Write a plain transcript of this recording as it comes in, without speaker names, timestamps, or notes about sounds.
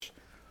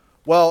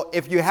Well,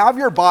 if you have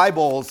your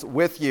Bibles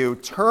with you,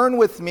 turn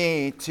with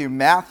me to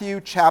Matthew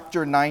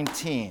chapter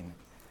 19.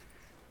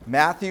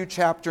 Matthew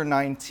chapter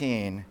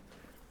 19,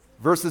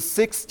 verses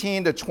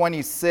 16 to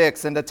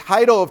 26. And the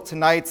title of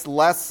tonight's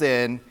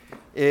lesson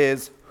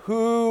is,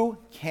 Who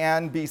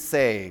Can Be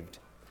Saved?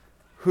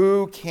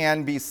 Who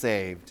can be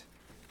saved?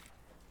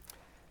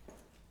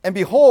 And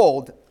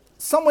behold,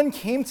 someone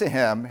came to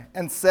him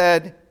and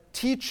said,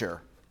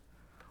 Teacher,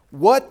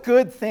 what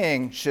good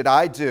thing should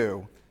I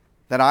do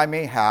that I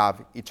may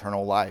have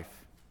eternal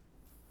life?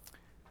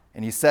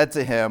 And he said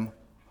to him,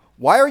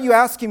 Why are you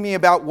asking me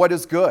about what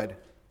is good?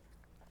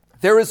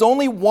 There is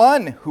only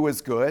one who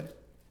is good.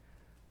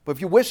 But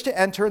if you wish to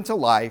enter into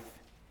life,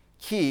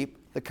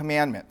 keep the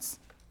commandments.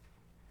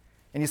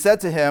 And he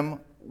said to him,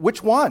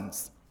 Which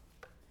ones?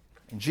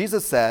 And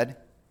Jesus said,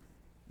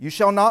 You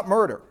shall not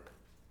murder.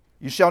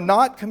 You shall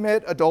not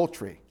commit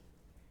adultery.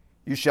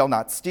 You shall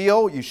not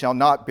steal. You shall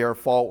not bear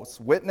false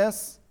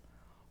witness.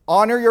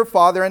 Honor your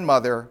father and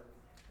mother,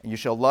 and you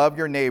shall love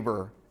your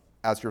neighbor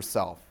as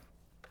yourself.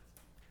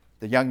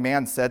 The young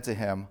man said to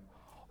him,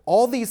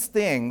 All these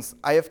things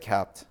I have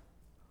kept.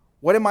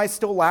 What am I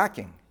still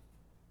lacking?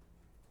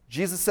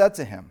 Jesus said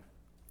to him,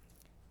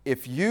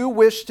 If you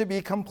wish to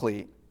be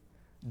complete,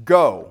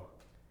 go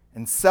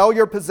and sell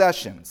your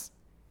possessions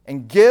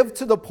and give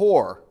to the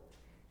poor,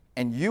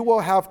 and you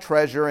will have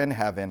treasure in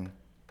heaven,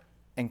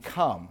 and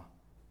come,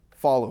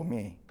 follow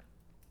me.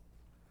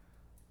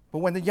 But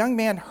when the young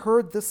man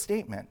heard this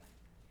statement,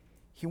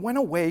 he went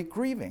away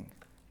grieving,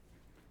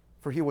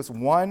 for he was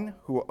one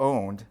who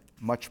owned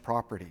much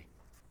property.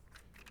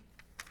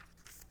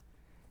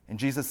 And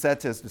Jesus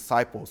said to his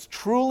disciples,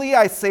 Truly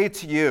I say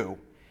to you,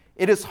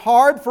 it is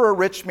hard for a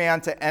rich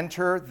man to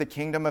enter the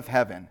kingdom of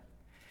heaven.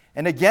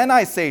 And again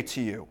I say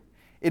to you,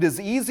 it is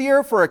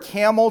easier for a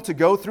camel to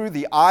go through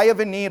the eye of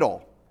a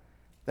needle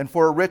than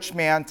for a rich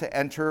man to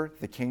enter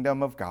the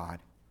kingdom of God.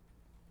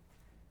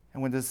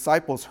 And when the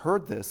disciples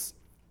heard this,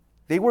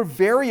 they were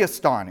very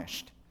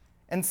astonished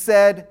and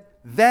said,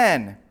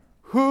 Then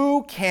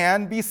who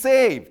can be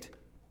saved?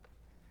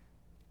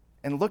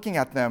 And looking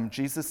at them,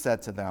 Jesus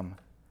said to them,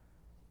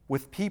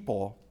 With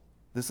people,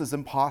 this is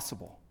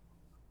impossible.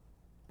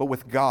 But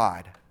with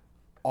God,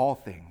 all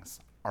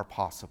things are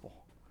possible.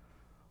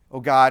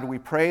 Oh God, we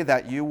pray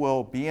that you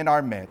will be in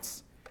our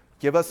midst.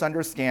 Give us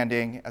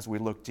understanding as we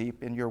look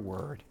deep in your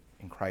word.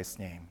 In Christ's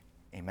name,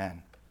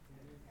 amen.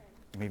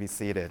 You may be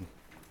seated.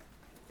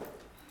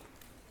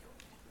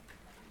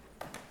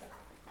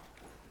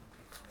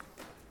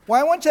 Well,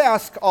 I want to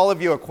ask all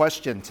of you a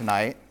question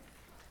tonight.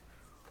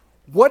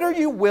 What are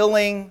you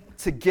willing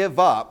to give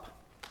up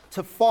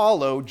to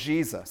follow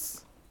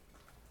Jesus?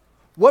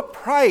 What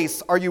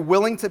price are you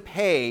willing to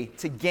pay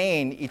to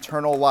gain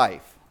eternal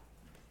life?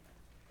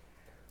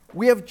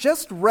 We have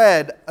just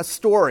read a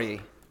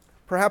story,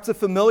 perhaps a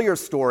familiar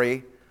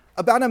story,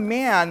 about a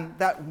man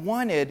that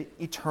wanted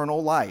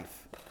eternal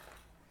life.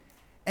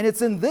 And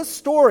it's in this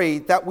story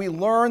that we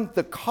learn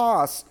the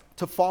cost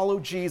to follow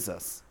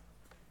Jesus.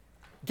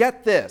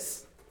 Get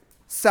this,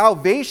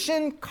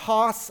 salvation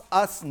costs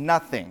us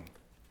nothing,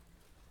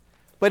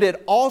 but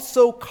it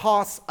also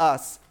costs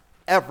us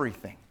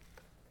everything.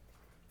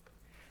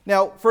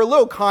 Now, for a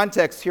little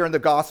context here in the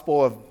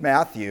Gospel of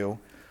Matthew,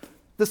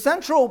 the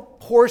central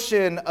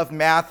portion of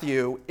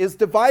Matthew is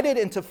divided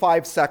into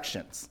 5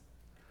 sections.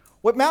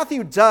 What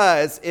Matthew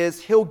does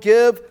is he'll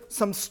give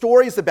some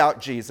stories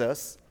about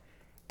Jesus,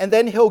 and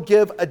then he'll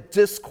give a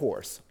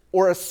discourse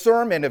or a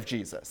sermon of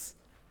Jesus.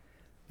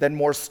 Then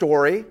more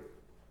story,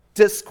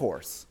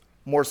 discourse,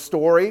 more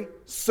story,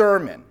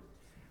 sermon.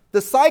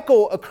 The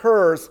cycle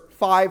occurs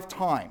 5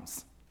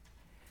 times.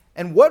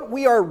 And what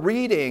we are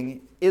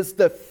reading is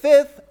the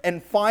 5th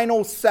and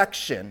final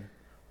section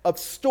of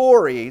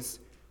stories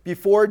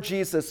before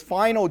Jesus'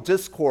 final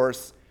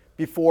discourse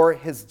before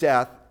his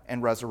death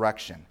and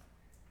resurrection.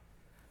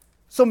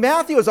 So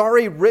Matthew has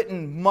already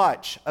written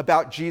much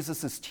about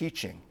Jesus'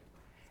 teaching.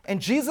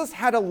 And Jesus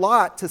had a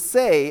lot to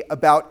say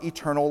about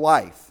eternal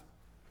life.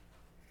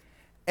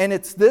 And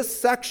it's this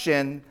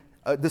section,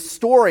 the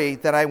story,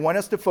 that I want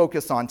us to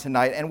focus on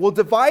tonight. And we'll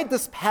divide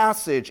this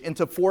passage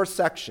into 4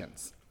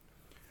 sections.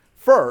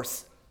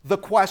 First, the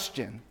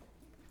question.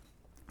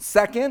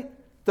 Second,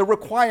 the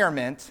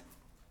requirement.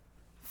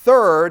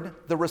 Third,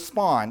 the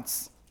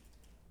response.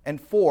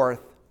 And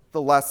fourth,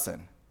 the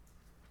lesson.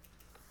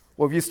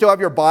 Well, if you still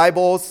have your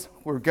Bibles,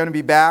 we're going to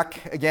be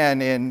back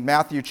again in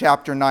Matthew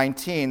chapter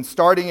 19,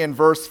 starting in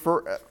verse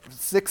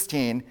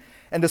 16.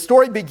 And the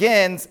story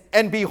begins,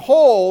 And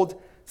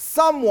behold,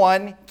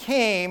 someone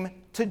came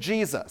to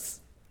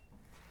Jesus.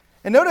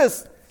 And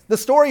notice the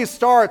story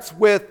starts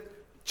with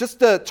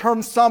just the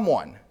term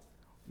someone,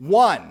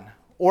 one,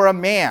 or a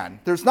man.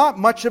 There's not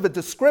much of a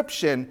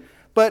description,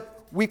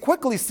 but we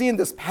quickly see in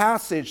this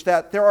passage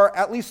that there are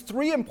at least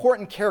 3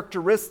 important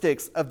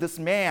characteristics of this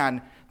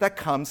man that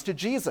comes to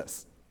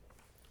Jesus.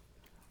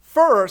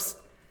 First,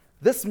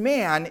 this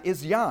man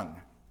is young.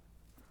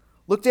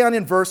 Look down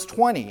in verse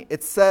 20.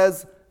 It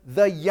says,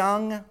 the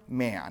young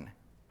man.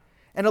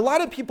 And a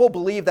lot of people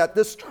believe that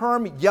this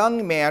term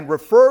young man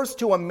refers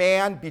to a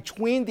man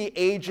between the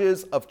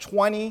ages of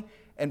 20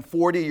 and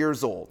 40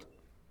 years old.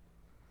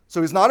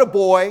 So he's not a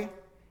boy,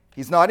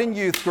 he's not in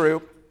youth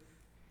group,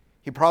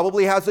 he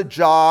probably has a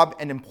job,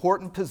 an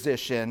important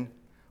position,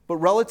 but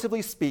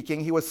relatively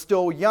speaking, he was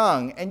still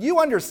young. And you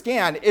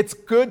understand, it's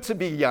good to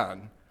be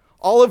young.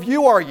 All of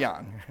you are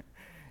young.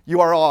 You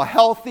are all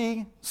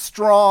healthy,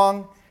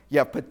 strong, you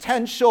have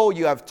potential,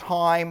 you have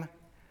time.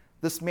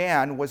 This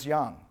man was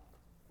young.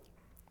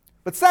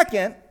 But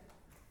second,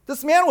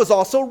 this man was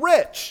also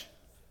rich.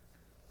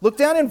 Look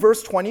down in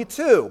verse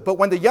 22. But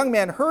when the young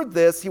man heard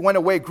this, he went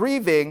away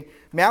grieving.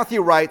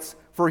 Matthew writes,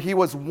 for he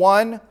was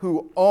one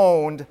who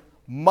owned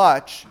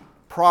much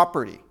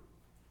property.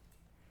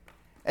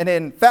 And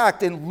in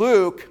fact, in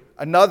Luke,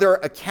 another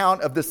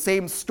account of the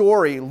same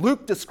story,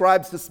 Luke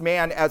describes this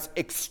man as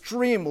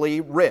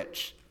extremely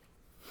rich.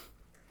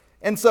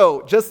 And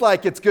so, just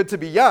like it's good to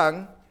be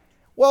young,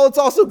 well, it's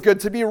also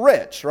good to be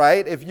rich,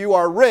 right? If you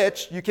are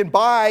rich, you can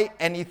buy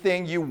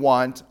anything you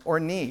want or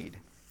need.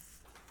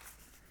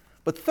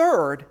 But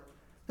third,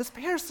 this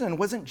man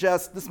wasn't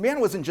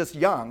just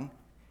young.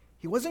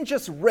 He wasn't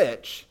just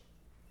rich.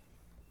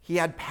 He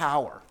had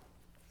power.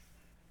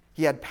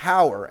 He had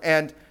power.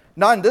 And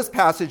not in this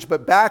passage,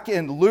 but back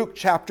in Luke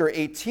chapter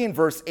 18,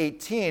 verse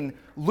 18,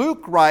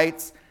 Luke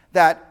writes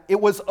that it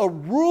was a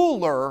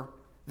ruler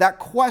that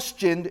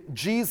questioned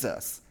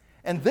Jesus.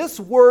 And this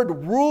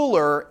word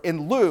ruler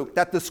in Luke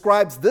that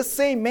describes this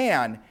same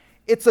man,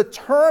 it's a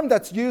term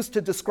that's used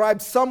to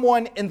describe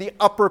someone in the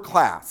upper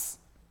class.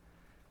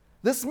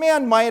 This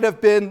man might have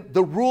been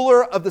the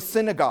ruler of the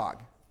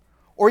synagogue,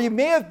 or he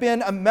may have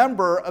been a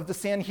member of the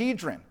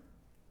Sanhedrin.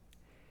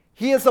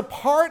 He is a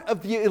part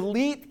of the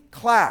elite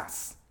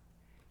class,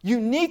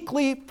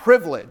 uniquely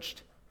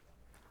privileged,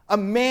 a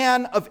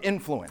man of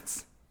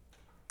influence.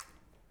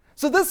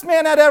 So this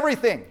man had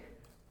everything.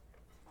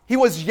 He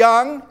was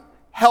young,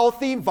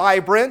 healthy,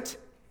 vibrant.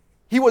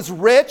 He was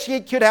rich. He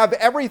could have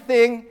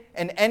everything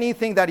and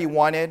anything that he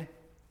wanted.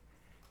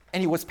 And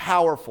he was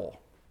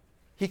powerful.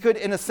 He could,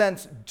 in a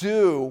sense,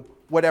 do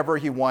whatever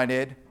he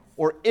wanted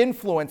or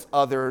influence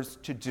others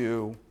to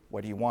do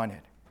what he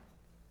wanted.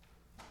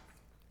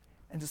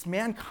 And this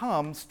man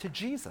comes to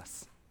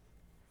Jesus.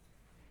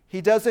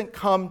 He doesn't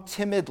come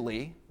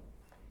timidly.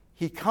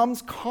 He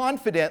comes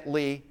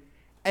confidently,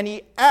 and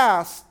he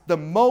asks the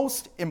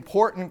most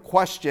important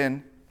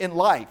question in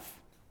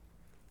life.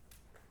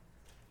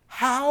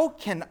 How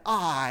can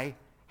I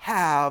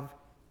have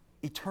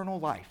eternal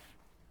life?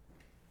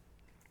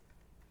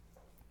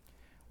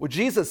 What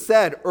Jesus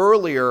said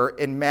earlier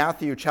in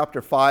Matthew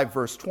chapter 5,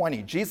 verse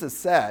 20, Jesus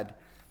said,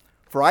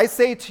 for I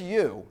say to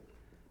you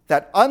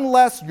that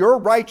unless your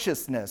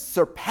righteousness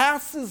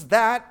surpasses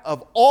that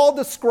of all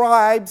the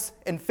scribes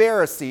and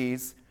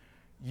Pharisees,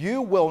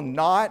 you will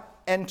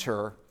not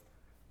enter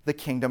the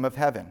kingdom of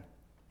heaven.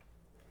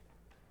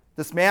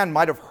 This man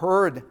might have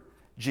heard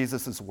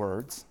Jesus'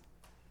 words.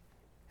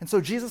 And so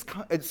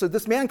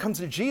this man comes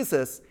to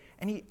Jesus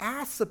and he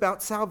asks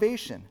about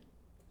salvation.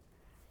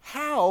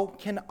 How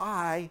can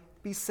I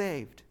be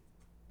saved?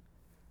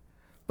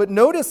 But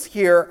notice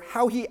here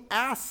how he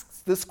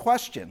asks this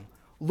question.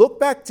 Look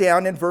back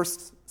down in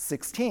verse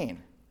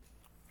 16.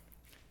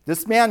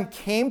 This man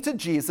came to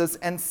Jesus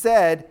and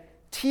said,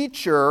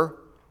 Teacher,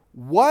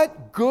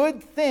 what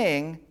good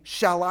thing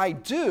shall I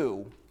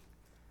do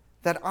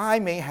that I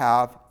may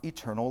have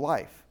eternal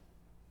life?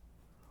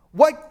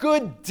 What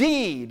good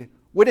deed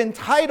would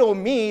entitle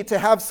me to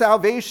have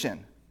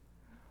salvation?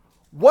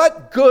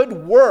 What good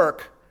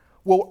work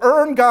will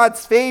earn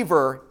God's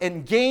favor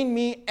and gain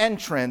me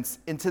entrance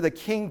into the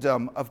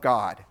kingdom of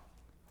God?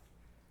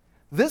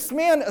 This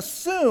man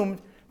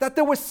assumed that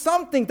there was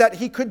something that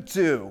he could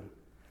do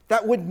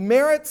that would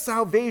merit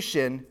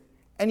salvation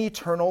and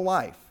eternal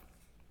life.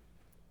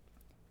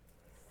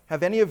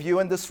 Have any of you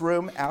in this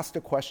room asked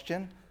a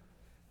question?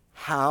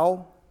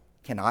 How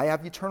can I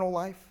have eternal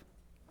life?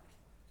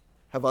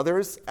 Have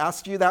others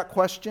asked you that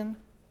question?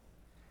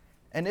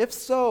 And if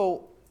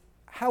so,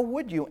 how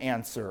would you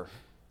answer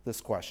this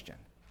question?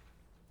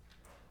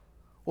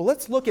 Well,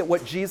 let's look at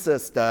what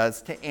Jesus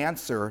does to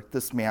answer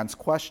this man's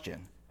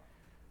question.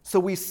 So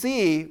we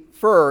see,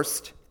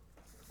 first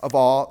of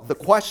all, the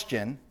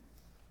question,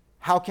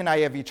 how can I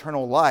have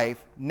eternal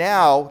life?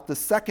 Now, the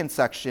second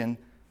section,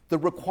 the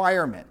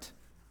requirement.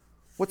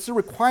 What's the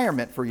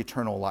requirement for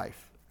eternal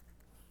life?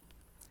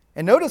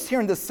 And notice here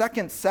in the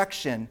second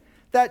section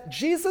that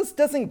Jesus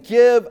doesn't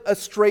give a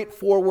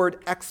straightforward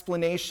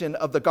explanation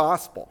of the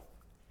gospel.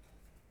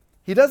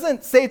 He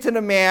doesn't say to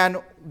the man,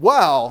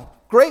 well,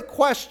 great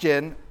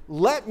question,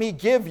 let me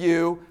give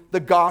you the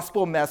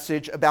gospel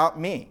message about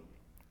me.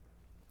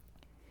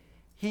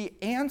 He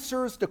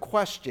answers the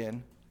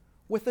question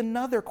with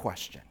another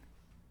question.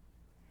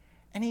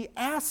 And he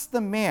asks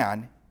the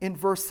man in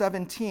verse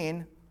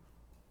 17,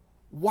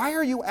 why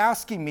are you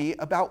asking me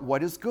about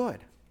what is good?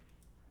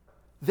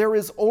 There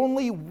is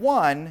only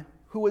one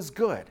who is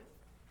good.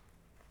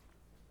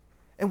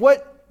 And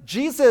what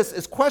Jesus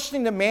is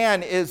questioning the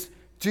man is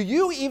do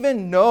you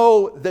even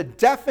know the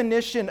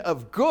definition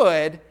of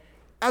good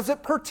as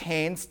it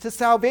pertains to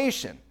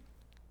salvation?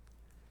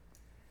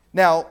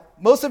 Now,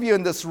 most of you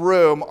in this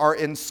room are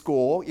in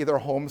school, either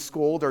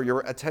homeschooled or you're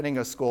attending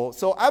a school.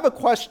 So I have a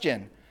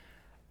question.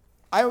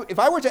 If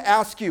I were to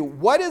ask you,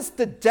 what is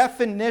the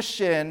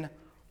definition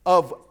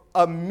of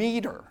a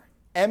meter?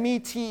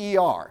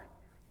 M-E-T-E-R.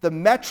 The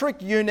metric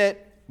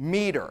unit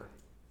meter.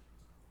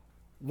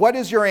 What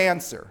is your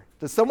answer?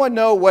 Does someone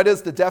know what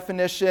is the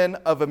definition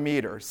of a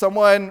meter?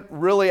 Someone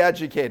really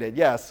educated.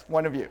 Yes,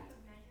 one of you.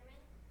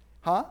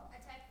 Huh?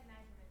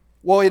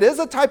 Well, it is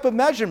a type of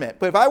measurement,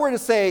 but if I were to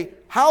say,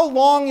 how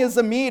long is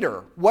a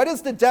meter? What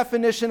is the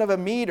definition of a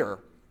meter?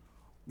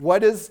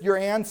 What is your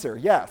answer?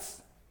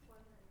 Yes.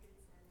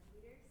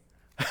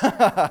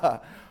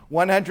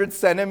 100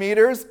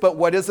 centimeters, but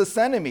what is a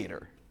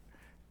centimeter?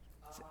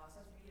 A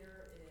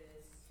centimeter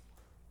is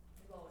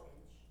below an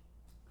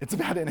inch. It's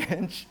about an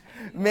inch?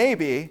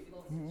 Maybe.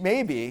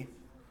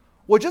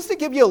 Well, just to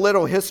give you a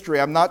little history,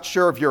 I'm not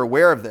sure if you're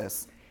aware of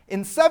this.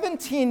 In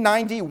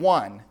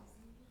 1791,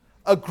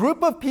 a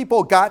group of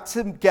people got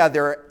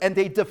together and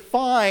they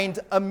defined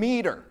a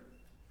meter.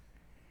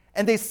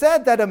 And they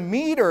said that a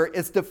meter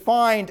is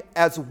defined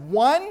as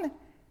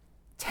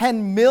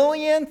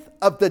 1/10,000,000th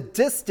of the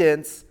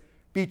distance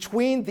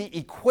between the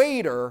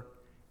equator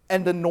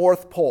and the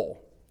North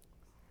Pole.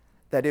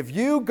 That if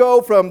you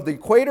go from the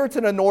equator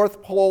to the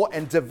North Pole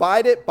and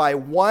divide it by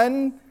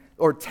 1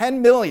 or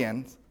 10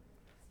 million,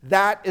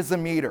 that is a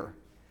meter.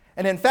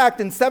 And in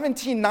fact, in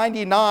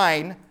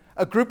 1799,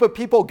 a group of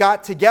people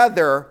got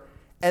together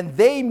and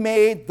they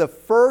made the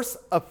first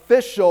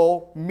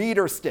official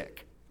meter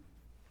stick.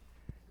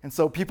 And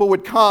so people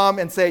would come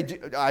and say,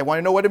 I want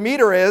to know what a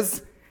meter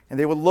is. And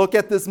they would look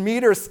at this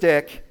meter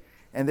stick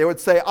and they would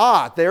say,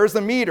 there's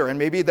a meter. And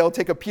maybe they'll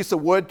take a piece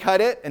of wood,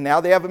 cut it, and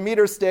now they have a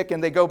meter stick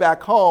and they go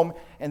back home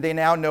and they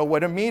now know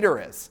what a meter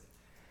is.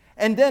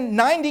 And then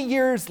 90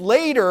 years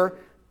later,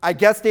 I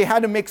guess they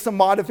had to make some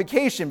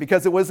modification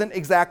because it wasn't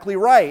exactly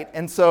right.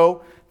 And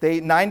so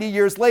 90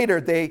 years later,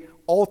 they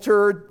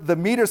altered the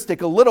meter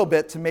stick a little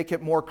bit to make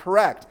it more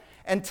correct.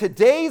 And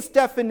today's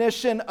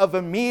definition of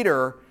a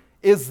meter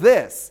is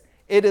this.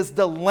 It is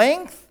the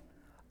length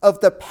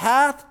of the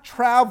path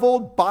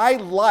traveled by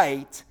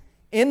light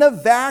in a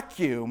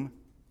vacuum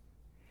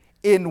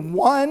in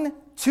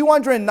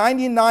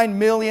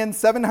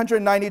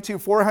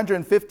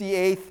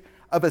 299,792,458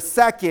 of a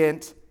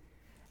second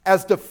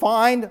as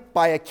defined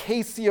by a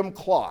Casium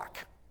clock.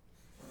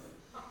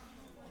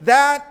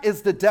 That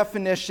is the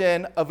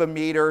definition of a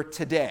meter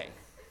today.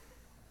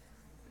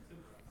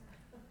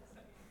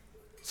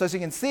 So as you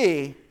can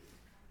see,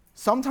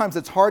 sometimes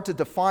it's hard to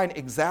define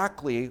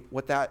exactly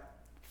what that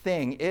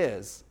thing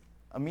is,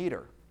 a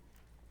meter.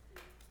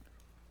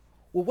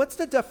 Well, what's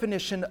the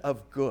definition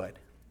of good?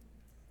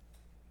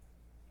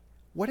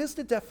 What is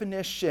the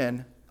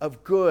definition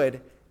of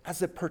good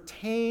as it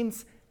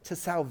pertains to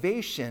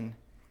salvation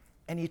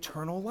and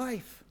eternal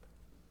life?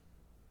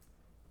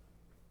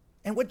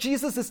 And what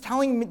Jesus is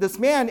telling this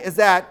man is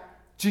that,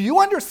 do you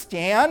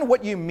understand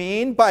what you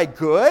mean by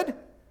good?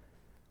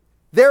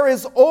 There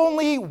is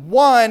only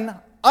one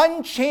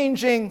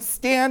unchanging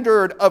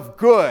standard of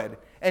good.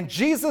 And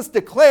Jesus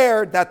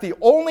declared that the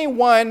only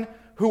one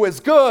who is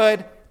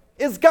good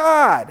is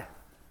God.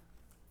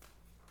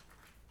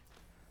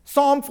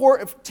 Psalm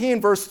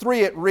 14, verse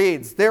 3, it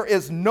reads, there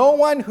is no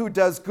one who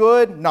does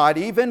good, not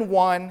even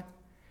one.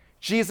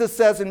 Jesus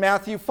says in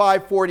Matthew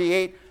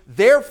 5:48,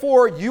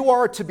 therefore you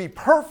are to be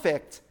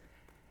perfect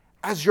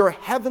as your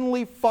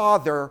heavenly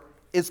Father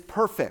is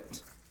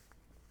perfect.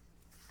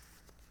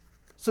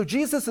 So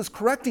Jesus is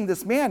correcting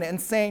this man and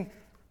saying,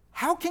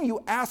 how can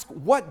you ask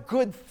what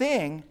good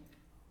thing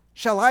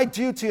shall I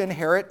do to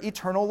inherit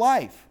eternal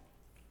life?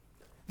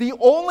 The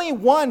only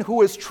one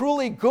who is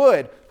truly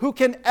good, who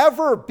can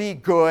ever be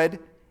good,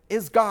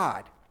 is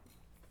God.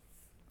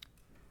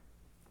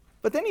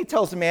 But then he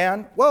tells the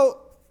man,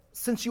 well,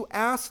 since you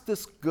asked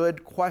this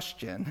good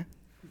question,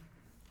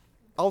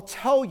 I'll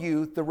tell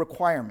you the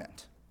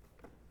requirement.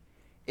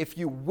 If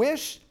you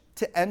wish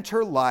to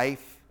enter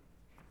life,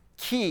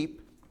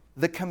 keep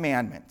the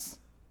commandments.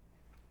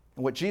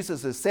 And what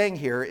Jesus is saying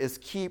here is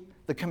keep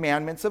the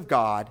commandments of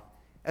God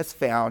as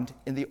found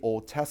in the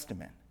Old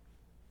Testament.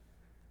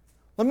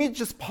 Let me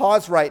just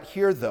pause right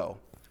here, though.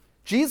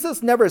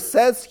 Jesus never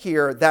says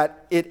here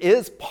that it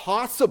is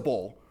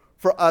possible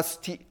for us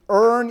to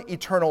earn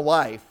eternal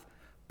life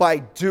by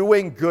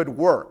doing good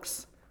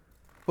works.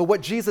 But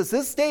what Jesus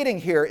is stating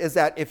here is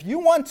that if you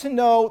want to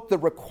know the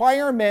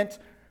requirement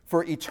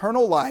for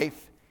eternal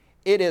life,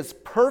 it is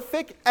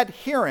perfect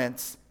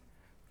adherence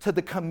to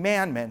the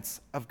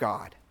commandments of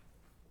God.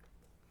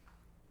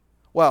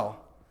 Well,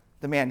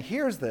 the man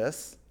hears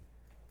this,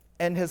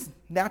 and his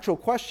natural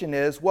question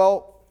is,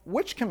 well,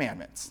 which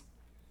commandments?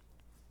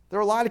 There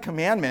are a lot of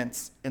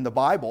commandments in the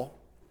Bible.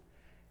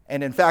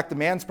 And in fact, the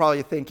man's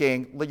probably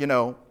thinking,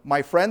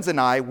 my friends and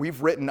I,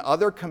 we've written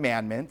other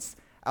commandments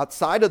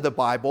outside of the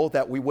Bible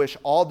that we wish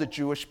all the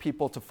Jewish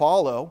people to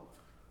follow.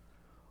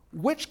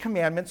 Which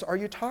commandments are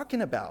you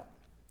talking about?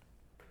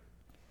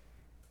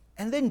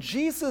 And then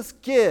Jesus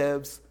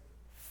gives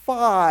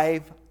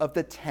 5 of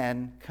the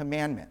 10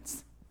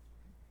 commandments.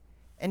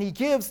 And he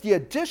gives the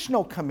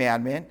additional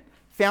commandment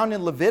found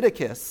in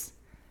Leviticus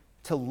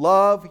to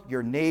love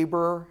your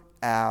neighbor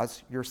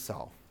as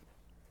yourself.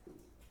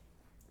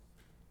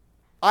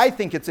 I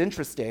think it's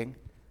interesting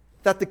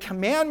that the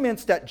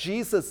commandments that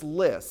Jesus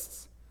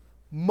lists,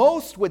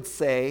 most would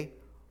say,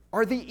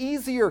 are the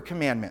easier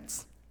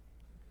commandments.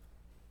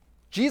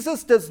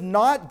 Jesus does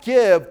not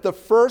give the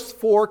first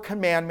 4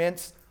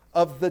 commandments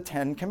of the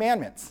 10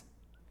 commandments.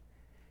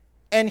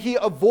 And he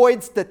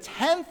avoids the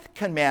 10th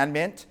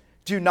commandment,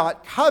 do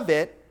not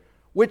covet,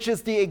 which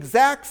is the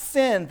exact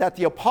sin that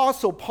the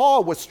Apostle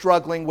Paul was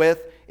struggling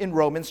with in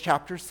Romans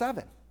chapter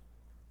 7.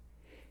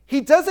 He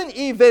doesn't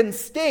even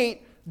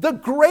state the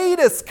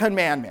greatest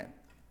commandment,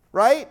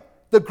 right?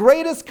 The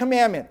greatest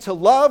commandment, to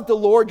love the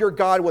Lord your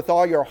God with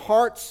all your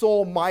heart,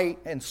 soul, might,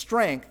 and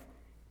strength.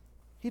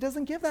 He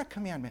doesn't give that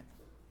commandment.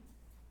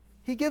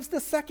 He gives the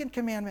second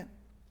commandment.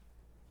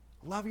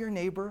 Love your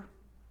neighbor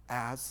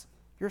as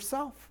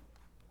yourself.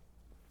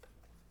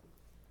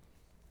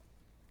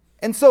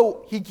 And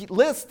so he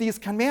lists these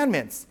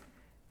commandments.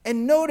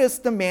 And notice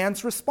the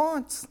man's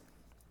response.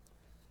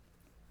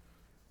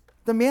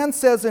 The man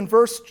says in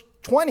verse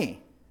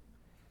 20,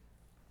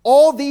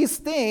 all these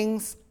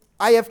things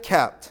I have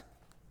kept.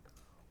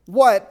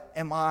 What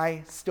am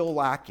I still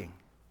lacking?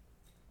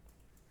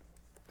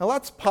 Now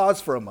let's pause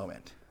for a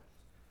moment.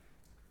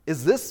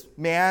 Is this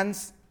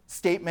man's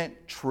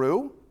statement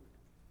true?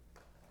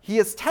 He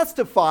is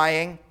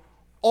testifying,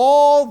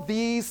 all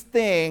these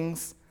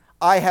things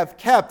I have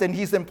kept, and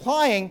he's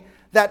implying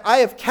that I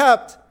have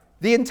kept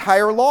the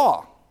entire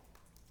law.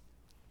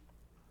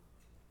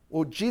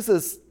 Well,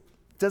 Jesus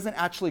doesn't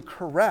actually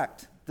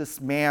correct this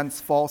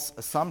man's false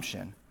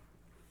assumption.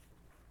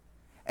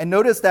 And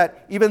notice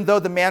that even though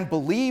the man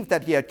believed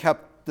that he had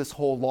kept this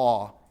whole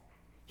law,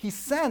 he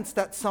sensed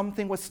that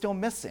something was still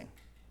missing.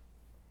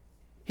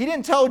 He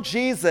didn't tell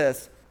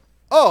Jesus,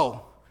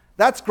 oh,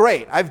 that's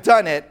great, I've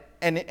done it,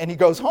 and he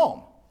goes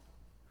home.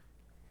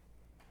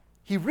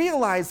 He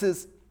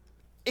realizes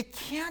it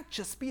can't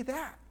just be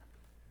that.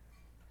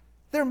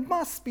 There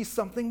must be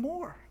something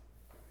more.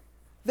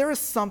 There is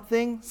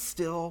something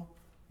still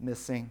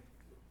missing.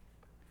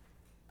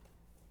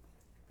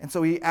 And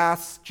so he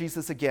asks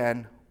Jesus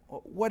again,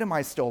 what am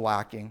I still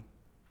lacking?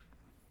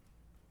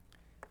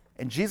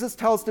 And Jesus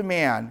tells the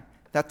man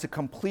that to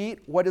complete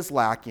what is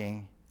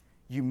lacking,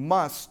 you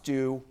must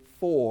do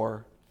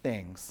 4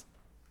 things.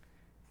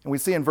 And we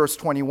see in verse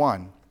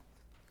 21,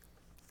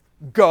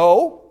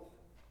 go,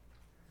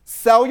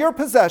 sell your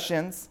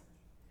possessions,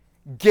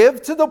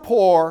 give to the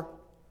poor,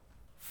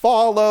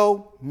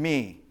 follow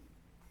me.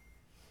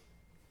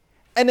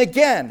 And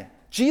again,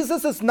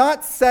 Jesus is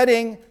not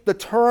setting the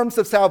terms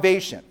of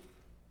salvation.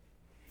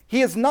 He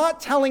is not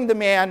telling the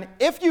man,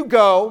 if you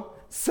go,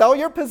 sell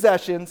your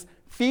possessions,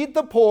 feed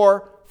the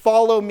poor,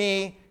 follow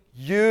me,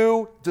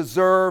 you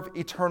deserve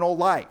eternal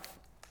life.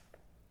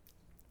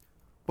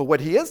 But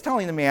what he is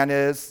telling the man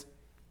is,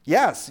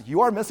 yes,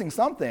 you are missing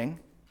something.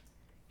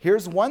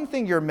 Here's one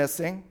thing you're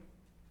missing.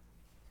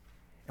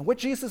 And what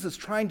Jesus is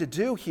trying to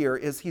do here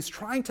is he's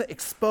trying to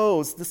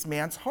expose this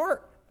man's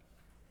heart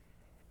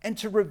and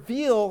to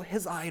reveal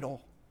his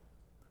idol.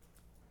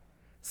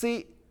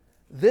 See,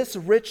 this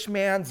rich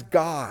man's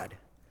God,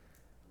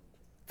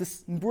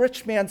 this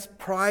rich man's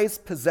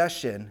prized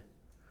possession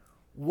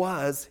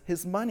was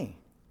his money.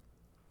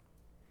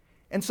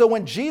 And so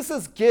when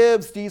Jesus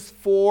gives these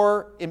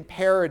 4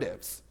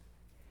 imperatives,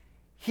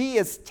 he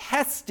is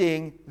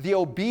testing the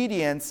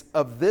obedience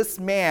of this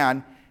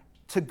man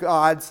to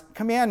God's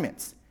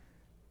commandments.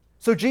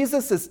 So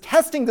Jesus is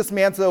testing this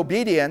man's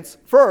obedience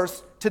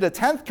first to the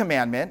 10th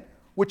commandment,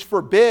 which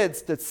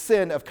forbids the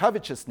sin of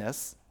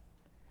covetousness.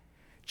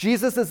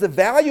 Jesus is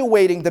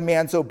evaluating the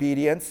man's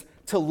obedience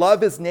to love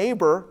his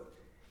neighbor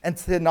and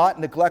to not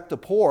neglect the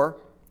poor.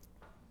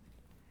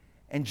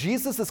 And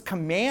Jesus is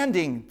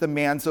commanding the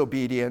man's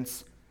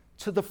obedience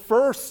to the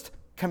first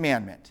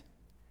commandment.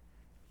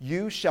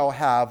 You shall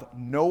have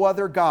no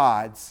other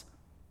gods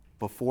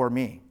before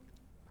me.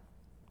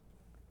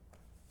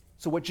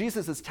 So what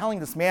Jesus is telling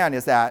this man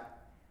is that,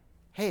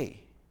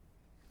 hey,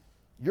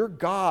 your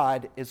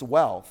God is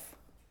wealth,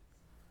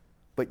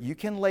 but you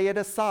can lay it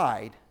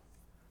aside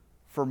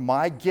for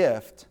my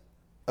gift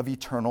of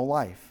eternal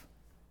life.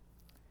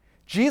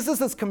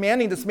 Jesus is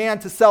commanding this man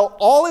to sell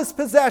all his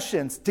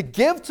possessions, to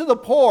give to the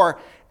poor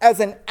as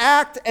an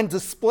act and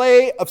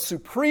display of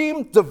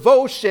supreme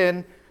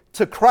devotion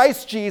to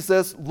Christ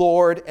Jesus,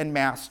 Lord and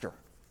Master.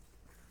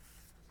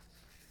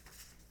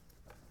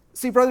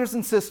 See, brothers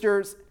and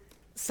sisters,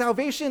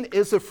 salvation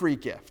is a free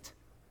gift.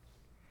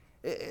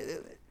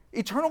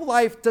 Eternal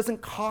life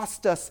doesn't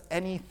cost us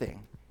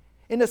anything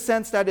in the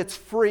sense that it's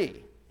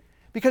free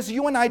because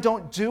you and I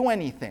don't do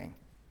anything.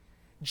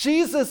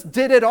 Jesus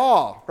did it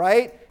all,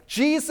 right?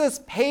 Jesus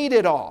paid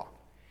it all.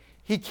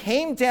 He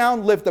came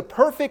down, lived a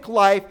perfect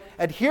life,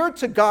 adhered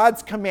to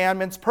God's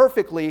commandments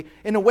perfectly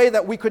in a way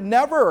that we could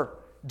never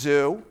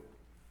do.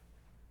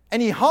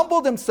 And he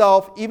humbled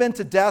himself even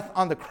to death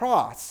on the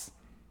cross.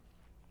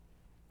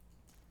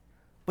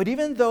 But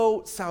even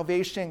though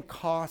salvation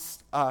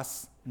costs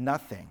us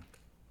nothing,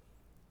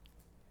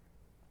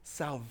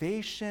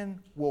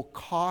 salvation will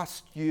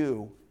cost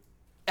you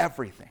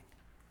everything.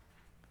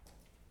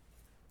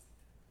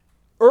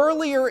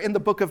 Earlier in the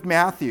book of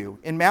Matthew,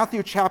 in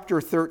Matthew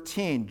chapter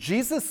 13,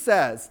 Jesus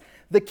says,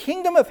 the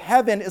kingdom of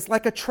heaven is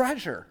like a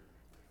treasure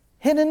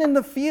hidden in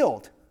the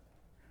field,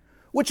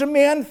 which a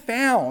man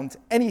found,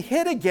 and he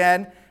hid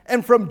again,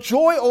 and from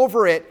joy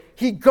over it,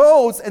 he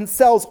goes and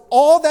sells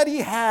all that he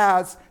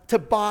has to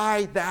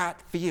buy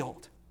that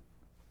field.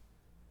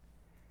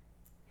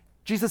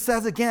 Jesus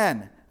says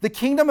again, the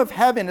kingdom of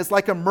heaven is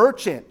like a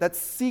merchant that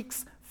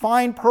seeks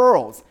fine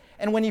pearls.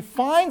 And when he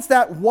finds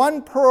that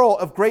one pearl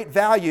of great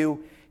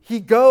value, he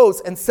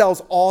goes and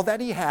sells all that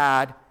he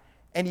had,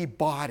 and he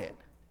bought it.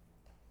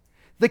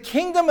 The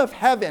kingdom of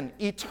heaven,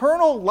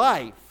 eternal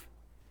life,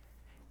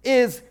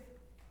 is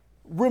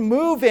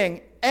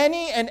removing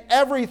any and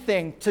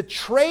everything to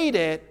trade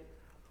it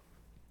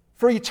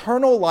for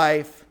eternal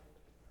life,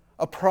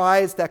 a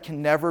prize that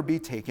can never be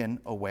taken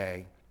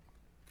away.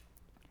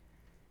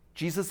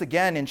 Jesus,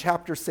 again, in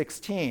chapter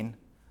 16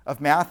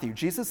 of Matthew,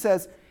 Jesus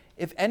says,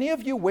 if any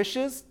of you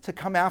wishes to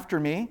come after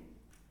me,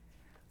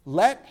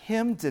 let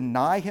him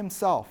deny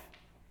himself,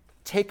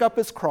 take up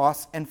his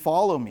cross, and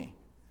follow me.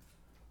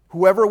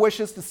 Whoever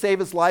wishes to save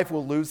his life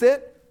will lose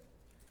it.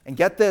 And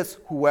get this,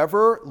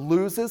 whoever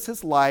loses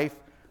his life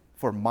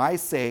for my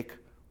sake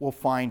will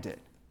find it.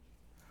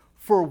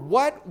 For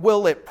what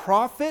will it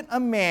profit a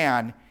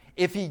man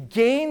if he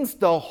gains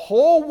the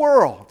whole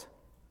world,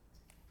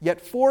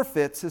 yet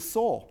forfeits his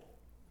soul?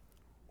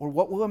 Or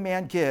what will a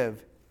man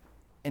give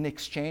in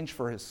exchange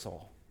for his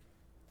soul?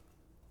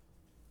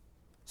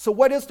 So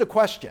what is the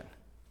question?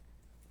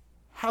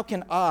 How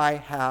can I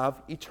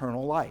have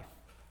eternal life?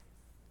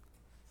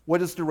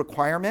 What is the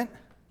requirement?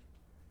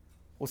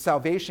 Well,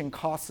 salvation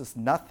costs us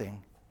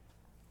nothing,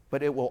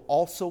 but it will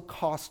also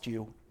cost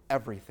you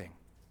everything.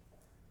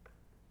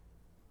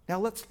 Now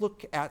let's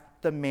look at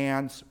the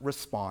man's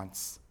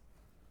response.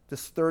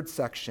 This third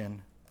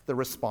section, the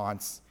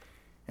response.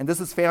 And this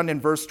is found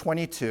in verse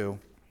 22.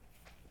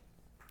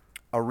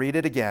 I'll read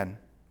it again.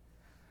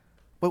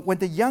 But when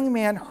the young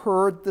man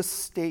heard the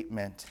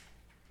statement,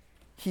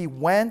 he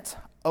went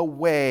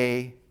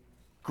away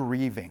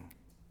grieving,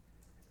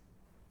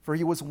 for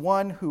he was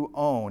one who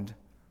owned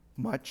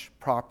much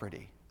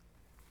property.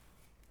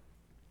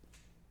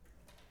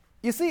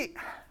 You see,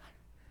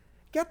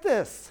 get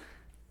this.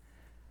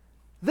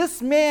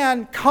 This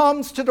man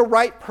comes to the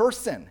right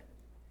person,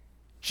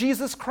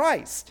 Jesus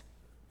Christ.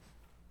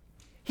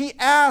 He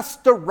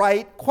asked the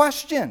right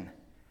question.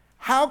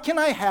 How can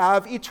I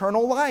have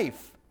eternal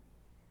life?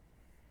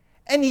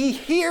 And he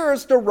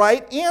hears the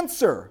right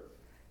answer.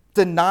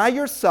 Deny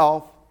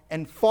yourself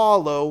and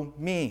follow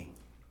me.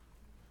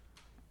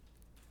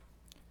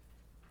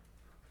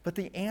 But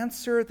the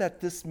answer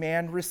that this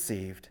man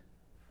received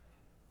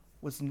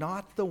was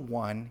not the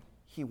one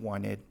he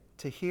wanted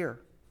to hear.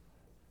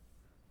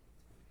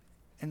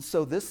 And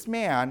so this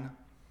man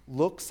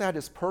looks at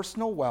his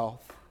personal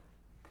wealth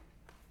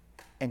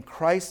and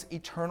Christ's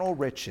eternal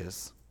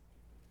riches,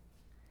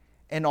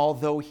 and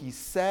although he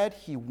said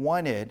he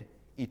wanted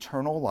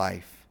eternal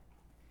life,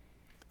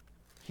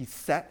 he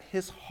set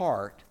his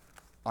heart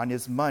on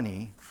his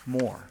money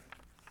more.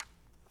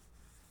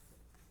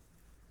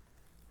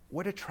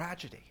 What a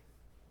tragedy.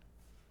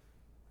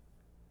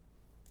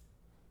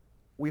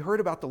 We heard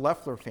about the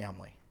Leffler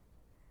family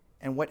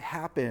and what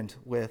happened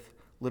with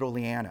little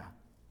Leanna.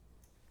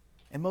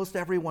 And most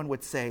everyone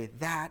would say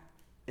that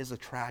is a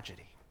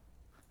tragedy.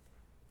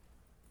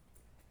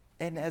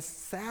 And as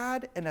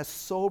sad and as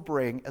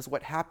sobering as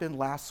what happened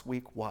last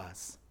week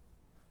was,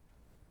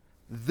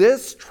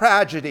 this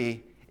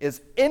tragedy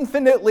is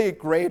infinitely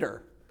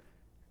greater.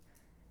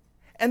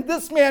 And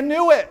this man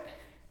knew it.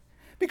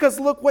 Because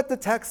look what the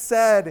text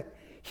said.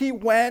 He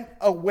went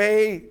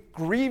away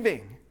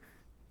grieving.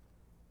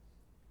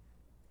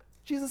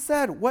 Jesus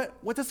said,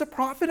 what does it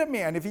profit a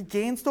man if he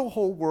gains the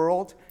whole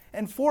world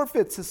and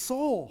forfeits his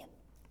soul?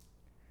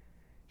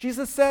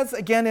 Jesus says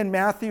again in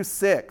Matthew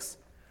 6,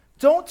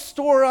 don't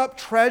store up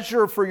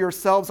treasure for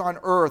yourselves on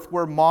earth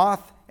where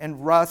moth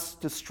and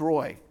rust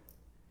destroy.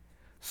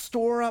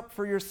 Store up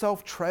for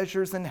yourself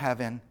treasures in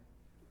heaven,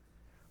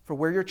 for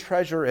where your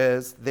treasure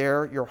is,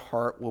 there your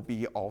heart will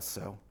be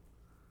also.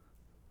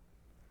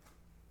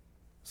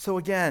 So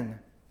again,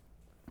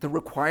 the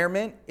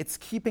requirement, it's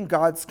keeping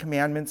God's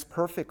commandments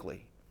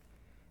perfectly.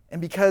 And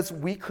because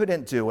we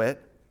couldn't do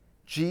it,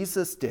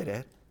 Jesus did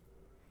it.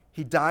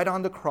 He died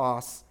on the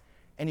cross,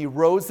 and he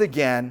rose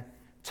again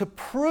to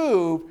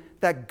prove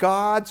that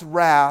God's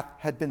wrath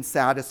had been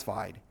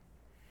satisfied.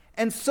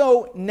 And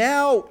so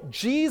now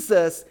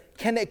Jesus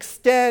can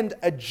extend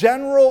a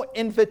general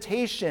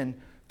invitation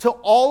to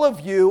all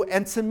of you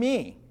and to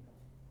me.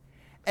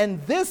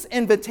 And this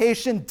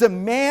invitation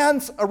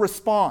demands a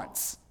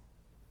response.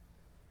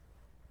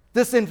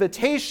 This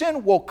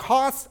invitation will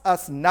cost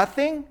us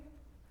nothing,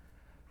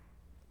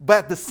 but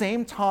at the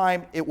same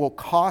time, it will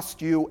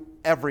cost you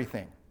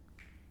everything.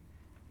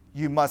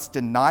 You must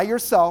deny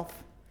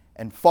yourself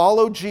and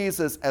follow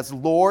Jesus as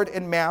Lord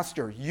and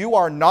Master. You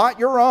are not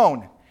your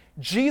own.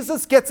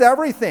 Jesus gets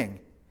everything.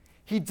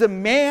 He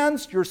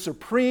demands your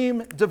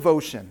supreme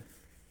devotion.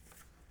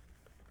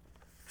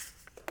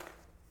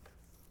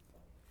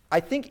 I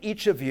think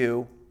each of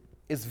you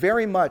is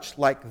very much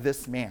like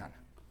this man.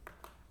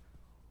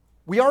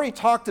 We already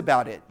talked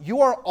about it.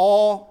 You are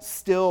all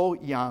still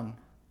young,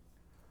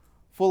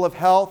 full of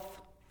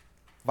health,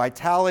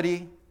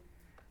 vitality,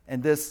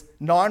 and this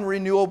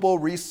non-renewable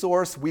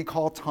resource we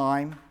call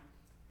time.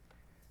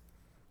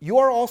 You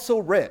are also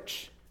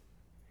rich.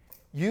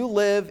 You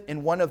live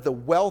in one of the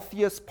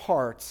wealthiest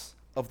parts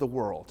of the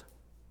world.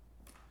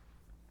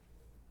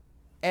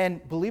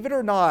 And believe it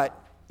or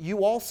not,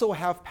 you also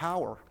have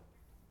power.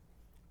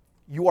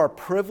 You are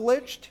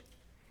privileged.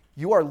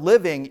 You are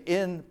living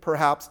in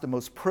perhaps the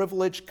most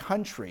privileged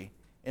country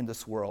in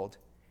this world.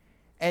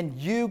 And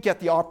you get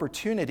the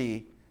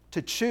opportunity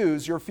to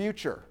choose your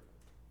future.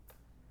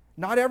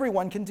 Not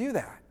everyone can do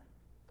that.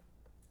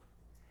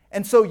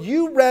 And so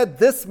you read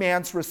this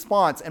man's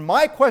response. And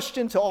my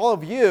question to all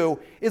of you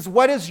is,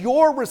 what is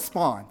your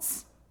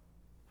response?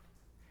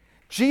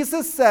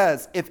 Jesus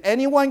says, if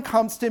anyone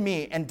comes to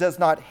me and does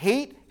not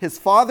hate his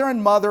father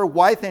and mother,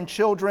 wife and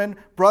children,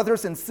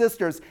 brothers and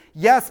sisters,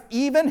 yes,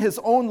 even his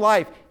own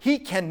life, he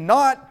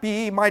cannot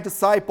be my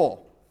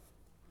disciple.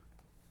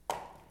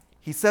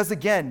 He says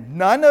again,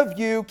 none of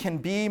you can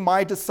be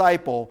my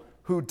disciple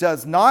who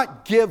does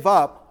not give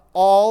up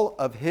all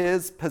of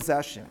his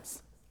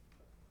possessions.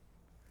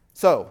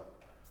 So,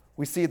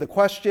 we see the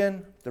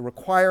question, the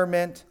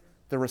requirement,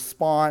 the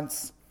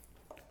response.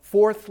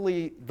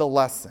 Fourthly, the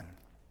lesson.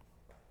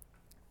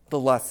 The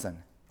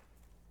lesson.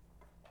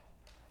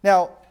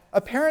 Now,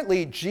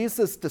 apparently,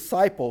 Jesus'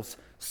 disciples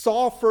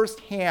saw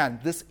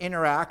firsthand this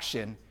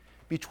interaction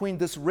between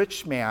this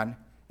rich man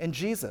and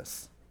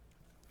Jesus.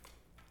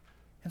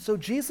 And so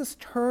Jesus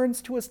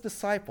turns to his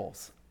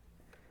disciples.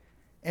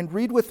 And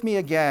read with me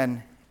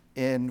again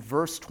in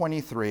verse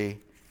 23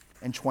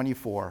 and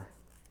 24.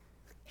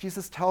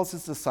 Jesus tells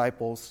his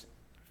disciples,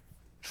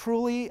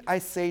 truly I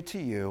say to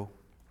you,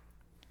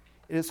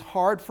 it is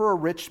hard for a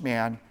rich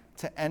man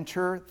to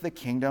enter the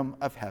kingdom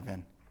of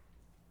heaven.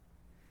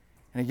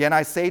 And again,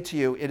 I say to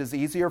you, it is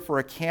easier for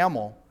a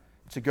camel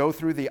to go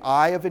through the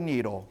eye of a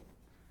needle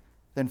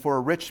than for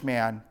a rich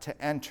man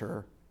to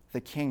enter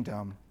the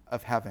kingdom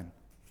of heaven.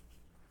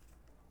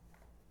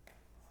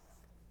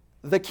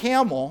 The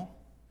camel,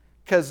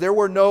 because there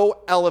were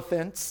no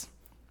elephants,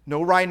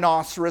 no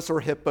rhinoceros or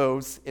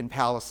hippos in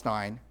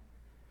Palestine,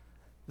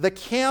 the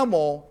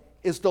camel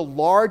is the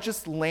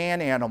largest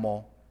land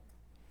animal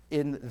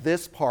in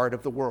this part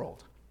of the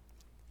world.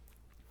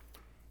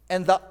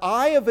 And the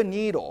eye of a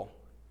needle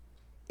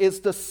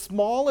is the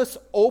smallest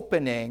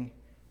opening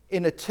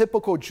in a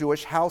typical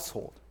Jewish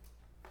household.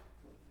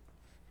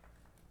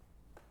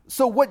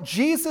 So what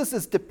Jesus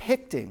is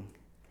depicting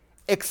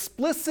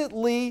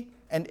explicitly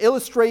and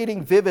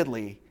illustrating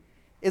vividly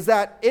is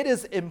that it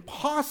is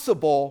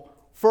impossible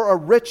for a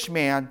rich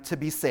man to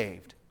be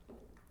saved.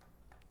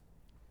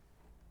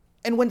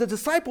 And when the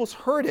disciples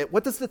heard it,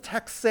 what does the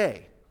text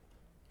say?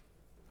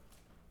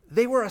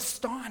 They were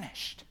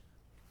astonished,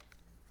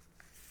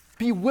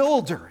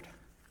 bewildered.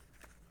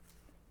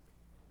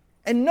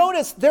 And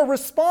notice their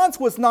response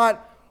was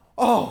not,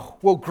 oh,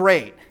 well,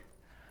 great.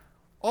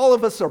 All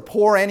of us are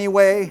poor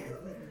anyway.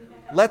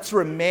 Let's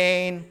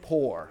remain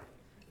poor.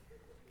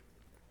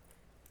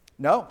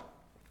 No.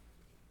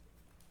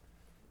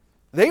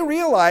 They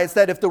realized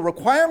that if the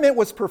requirement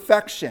was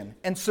perfection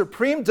and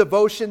supreme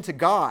devotion to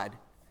God,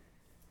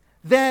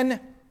 then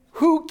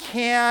who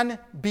can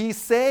be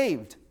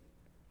saved?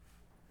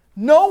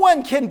 No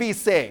one can be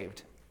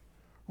saved.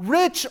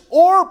 Rich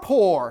or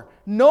poor,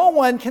 no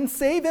one can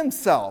save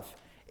himself.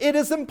 It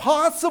is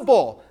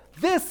impossible.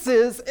 This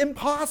is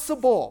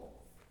impossible.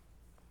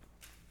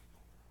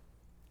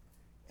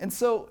 And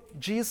so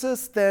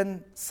Jesus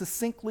then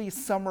succinctly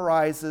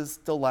summarizes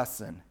the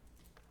lesson.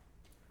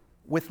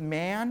 With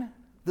man,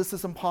 this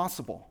is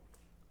impossible.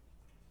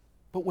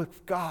 But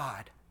with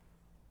God,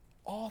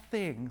 all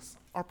things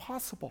are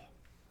possible.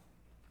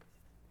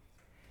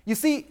 You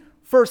see,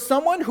 for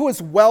someone who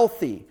is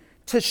wealthy,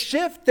 to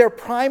shift their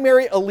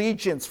primary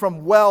allegiance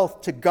from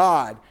wealth to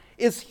God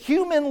is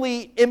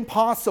humanly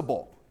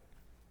impossible.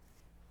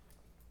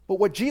 But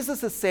what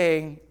Jesus is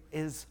saying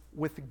is,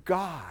 with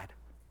God,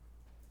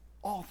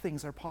 all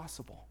things are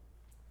possible.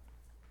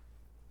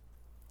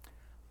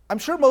 I'm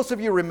sure most of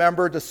you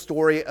remember the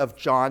story of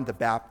John the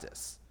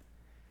Baptist.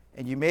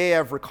 And you may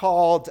have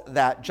recalled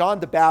that John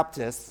the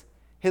Baptist,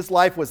 his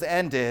life was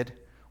ended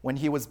when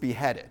he was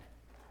beheaded.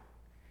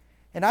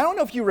 And I don't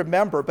know if you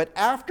remember, but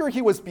after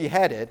he was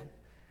beheaded,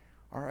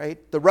 all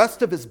right, the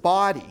rest of his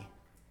body,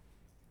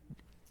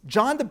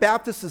 John the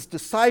Baptist's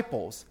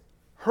disciples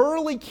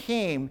hurriedly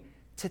came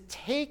to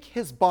take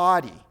his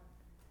body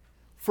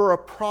for a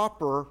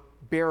proper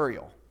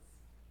burial.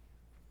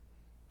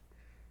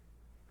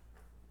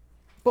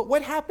 But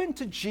what happened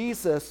to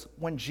Jesus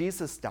when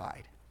Jesus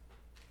died?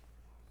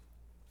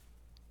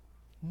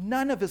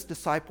 None of his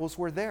disciples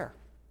were there.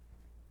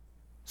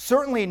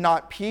 Certainly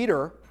not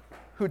Peter,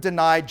 who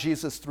denied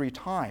Jesus 3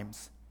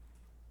 times.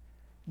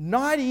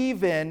 Not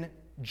even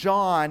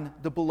John,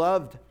 the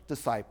beloved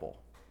disciple.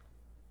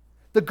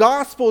 The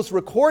Gospels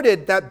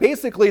recorded that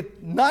basically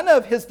none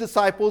of his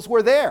disciples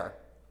were there.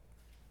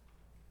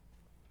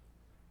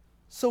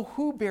 So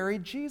who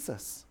buried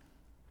Jesus?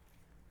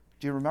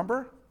 Do you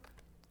remember?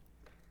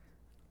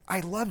 I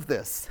love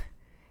this.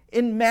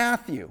 In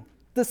Matthew,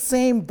 the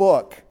same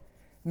book,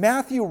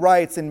 Matthew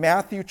writes in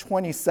Matthew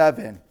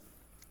 27,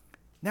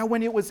 "Now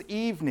when it was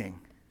evening,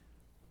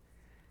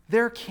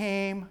 there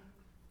came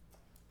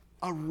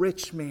a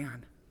rich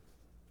man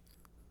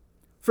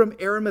from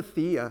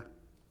Arimathea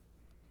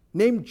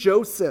named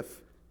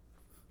Joseph,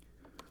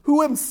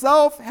 who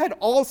himself had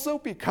also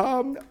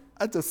become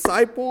a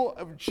disciple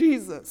of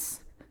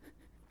Jesus.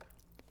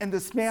 And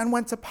this man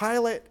went to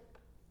Pilate,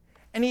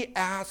 and he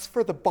asked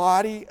for the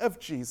body of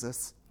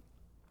Jesus.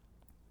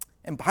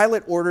 And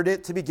Pilate ordered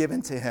it to be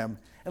given to him.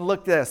 And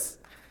look this.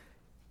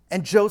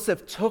 And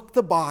Joseph took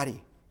the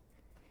body.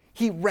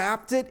 He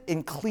wrapped it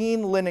in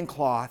clean linen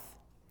cloth,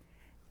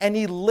 and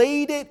he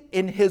laid it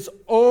in his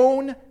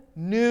own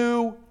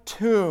new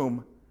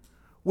tomb,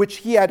 which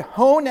he had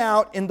hewn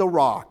out in the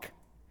rock.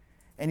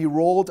 And he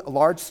rolled a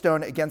large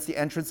stone against the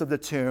entrance of the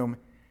tomb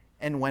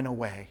and went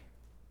away."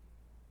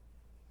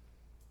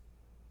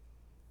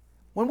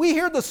 When we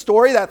hear the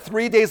story that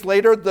 3 days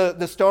later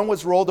the stone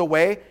was rolled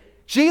away,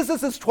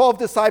 Jesus' 12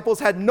 disciples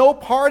had no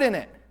part in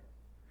it.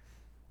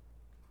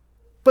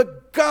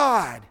 But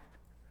God,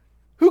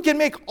 who can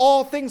make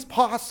all things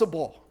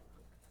possible,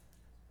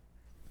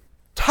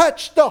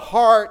 touched the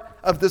heart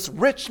of this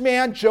rich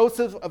man,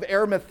 Joseph of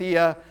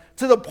Arimathea,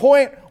 to the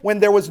point when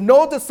there was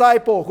no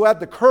disciple who had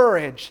the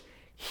courage.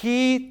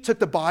 He took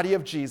the body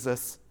of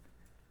Jesus,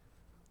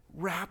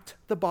 wrapped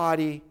the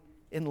body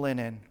in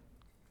linen,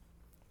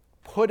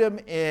 put him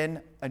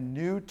in a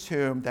new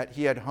tomb that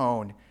he had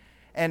hewn.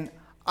 And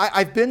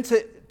I've been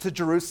to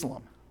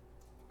Jerusalem.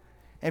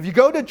 And if you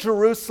go to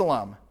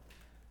Jerusalem,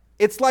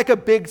 it's like a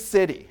big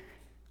city.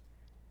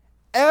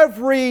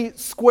 Every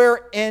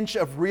square inch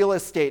of real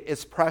estate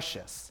is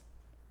precious.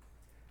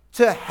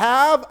 To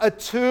have a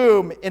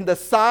tomb in the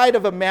side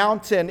of a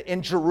mountain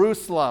in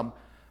Jerusalem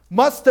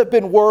must have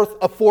been worth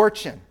a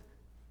fortune.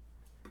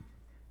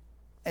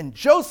 And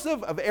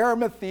Joseph of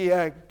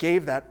Arimathea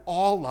gave that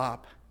all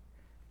up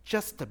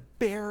just to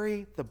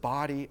bury the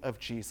body of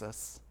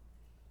Jesus.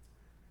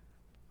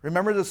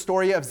 Remember the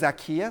story of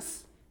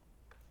Zacchaeus?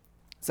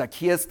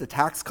 Zacchaeus, the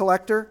tax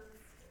collector?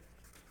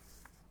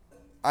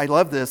 I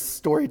love this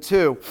story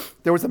too.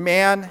 There was a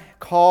man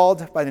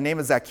called by the name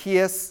of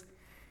Zacchaeus.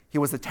 He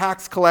was a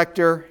tax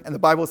collector, and the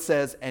Bible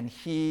says, and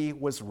he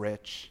was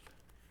rich.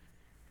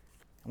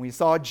 And when he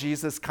saw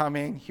Jesus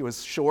coming, he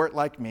was short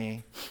like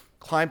me,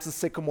 climbs a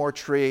sycamore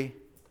tree,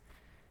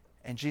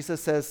 and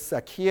Jesus says,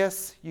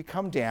 "Zacchaeus, you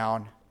come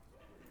down.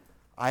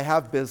 I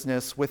have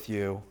business with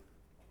you."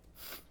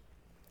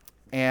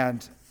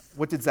 And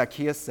what did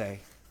Zacchaeus say?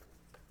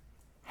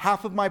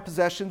 "Half of my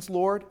possessions,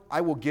 Lord,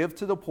 I will give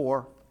to the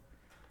poor.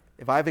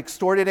 If I've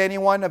extorted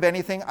anyone of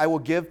anything, I will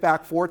give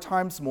back 4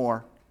 times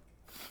more."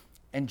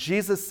 And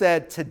Jesus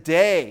said,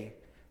 "Today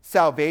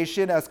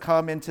salvation has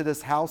come into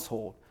this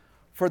household,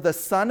 for the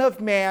Son of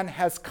Man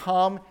has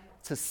come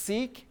to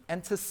seek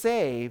and to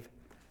save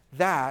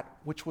that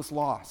which was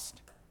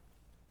lost."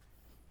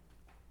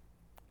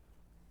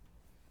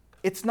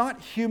 It's not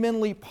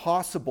humanly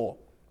possible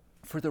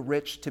for the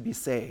rich to be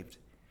saved.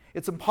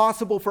 It's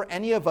impossible for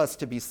any of us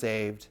to be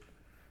saved.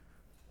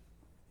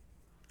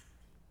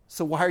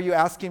 So why are you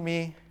asking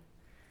me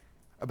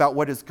about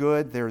what is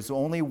good? There is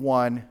only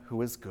one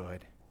who is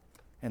good,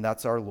 and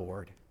that's our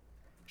Lord,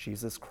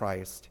 Jesus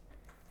Christ,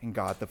 and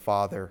God the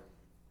Father.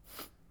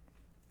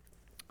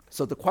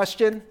 So the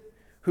question,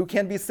 who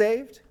can be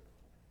saved?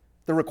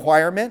 The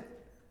requirement,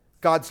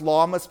 God's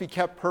law must be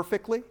kept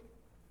perfectly.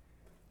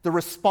 The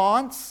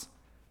response,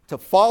 to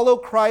follow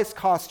Christ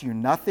costs you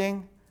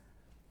nothing,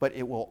 but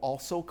it will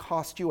also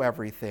cost you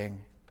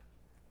everything.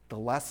 The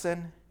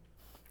lesson,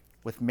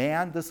 with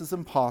man this is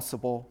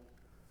impossible,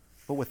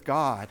 but with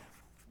God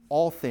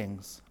all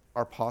things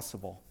are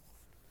possible.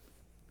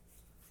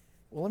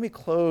 Well, let me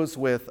close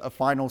with a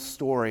final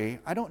story.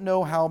 I don't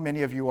know how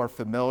many of you are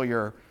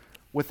familiar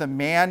with a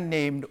man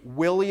named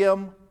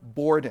William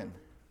Borden.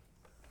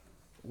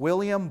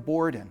 William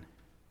Borden.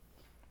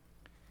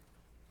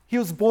 He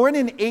was born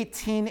in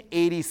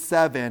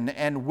 1887,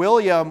 and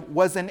William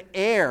was an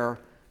heir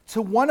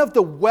to one of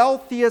the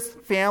wealthiest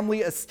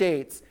family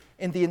estates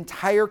in the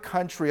entire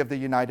country of the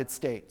United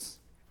States.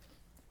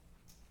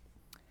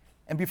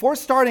 And before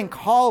starting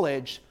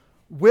college,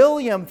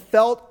 William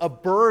felt a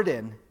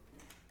burden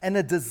and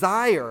a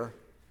desire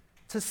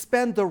to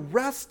spend the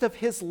rest of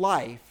his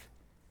life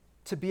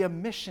to be a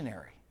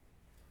missionary.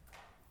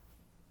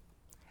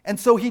 And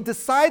so he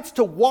decides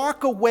to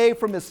walk away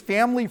from his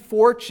family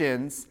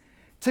fortunes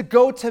to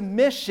go to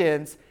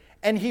missions,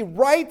 and he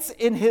writes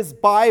in his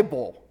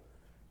Bible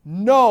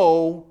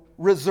no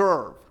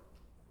reserve.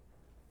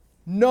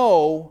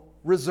 No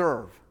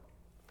reserve.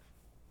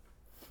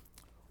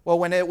 Well,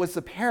 when it was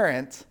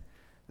apparent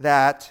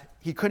that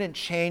he couldn't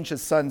change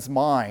his son's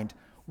mind,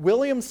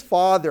 William's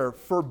father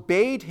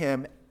forbade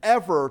him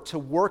ever to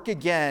work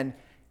again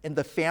in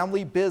the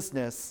family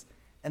business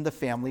and the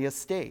family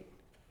estate.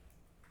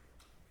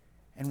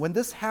 And when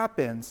this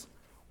happens,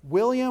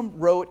 William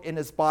wrote in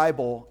his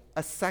Bible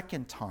a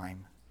second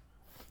time,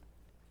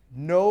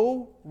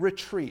 no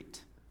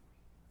retreat.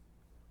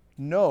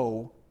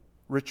 No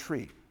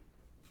retreat.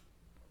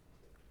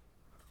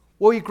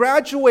 Well, he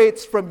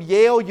graduates from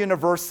Yale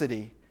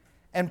University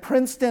and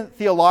Princeton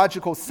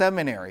Theological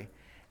Seminary,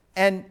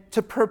 and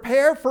to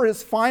prepare for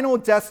his final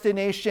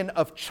destination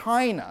of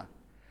China,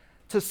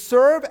 to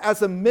serve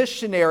as a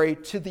missionary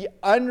to the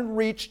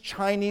unreached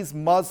Chinese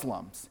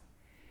Muslims,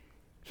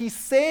 he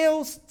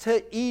sails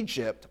to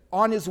Egypt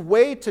on his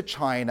way to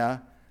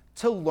China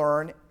to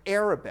learn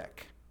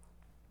Arabic.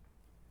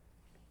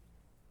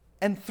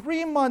 And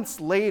 3 months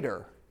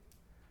later,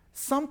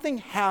 something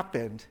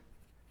happened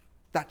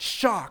that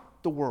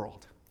shocked the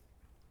world.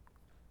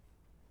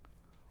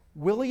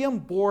 William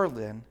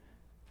Borland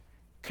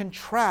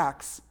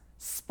contracts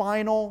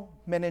spinal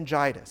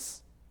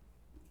meningitis.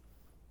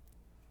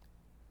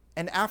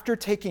 And after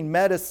taking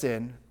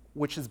medicine,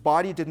 which his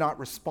body did not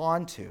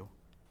respond to,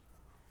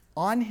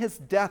 on his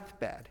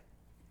deathbed,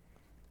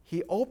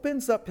 he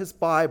opens up his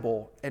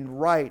Bible and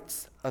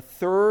writes a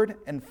third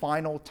and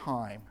final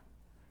time,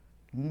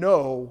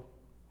 no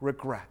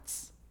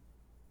regrets.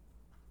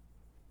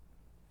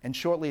 And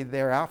shortly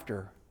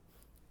thereafter,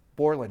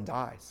 Borland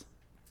dies.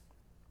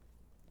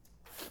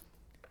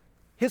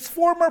 His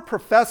former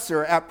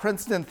professor at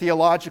Princeton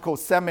Theological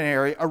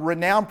Seminary, a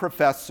renowned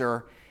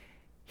professor,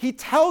 he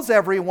tells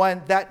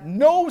everyone that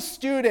no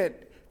student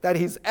that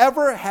he's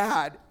ever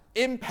had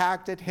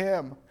impacted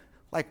him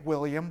like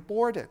William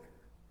Borland.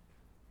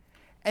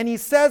 And he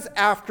says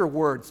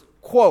afterwards,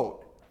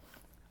 quote,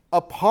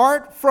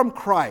 apart from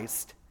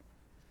Christ,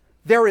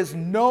 there is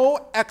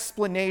no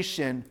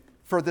explanation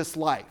for this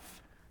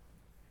life.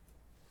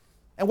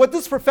 And what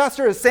this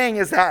professor is saying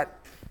is that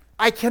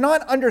I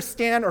cannot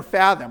understand or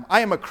fathom.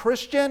 I am a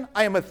Christian.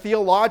 I am a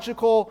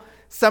theological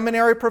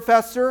seminary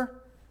professor.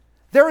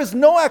 There is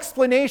no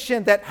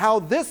explanation that how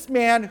this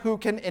man who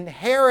can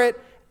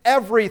inherit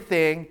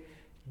everything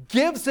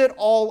gives it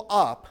all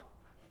up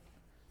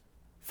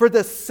for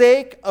the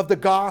sake of the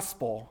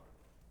gospel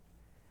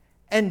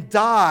and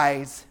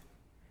dies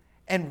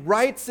and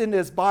writes in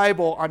his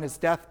Bible on his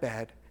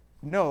deathbed,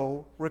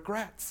 no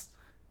regrets.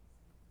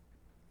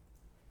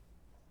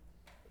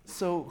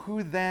 So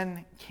who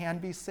then can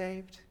be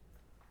saved?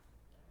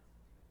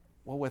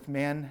 Well, with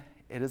man,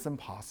 it is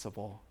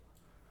impossible.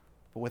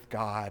 But with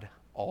God,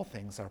 all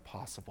things are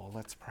possible.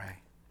 Let's pray.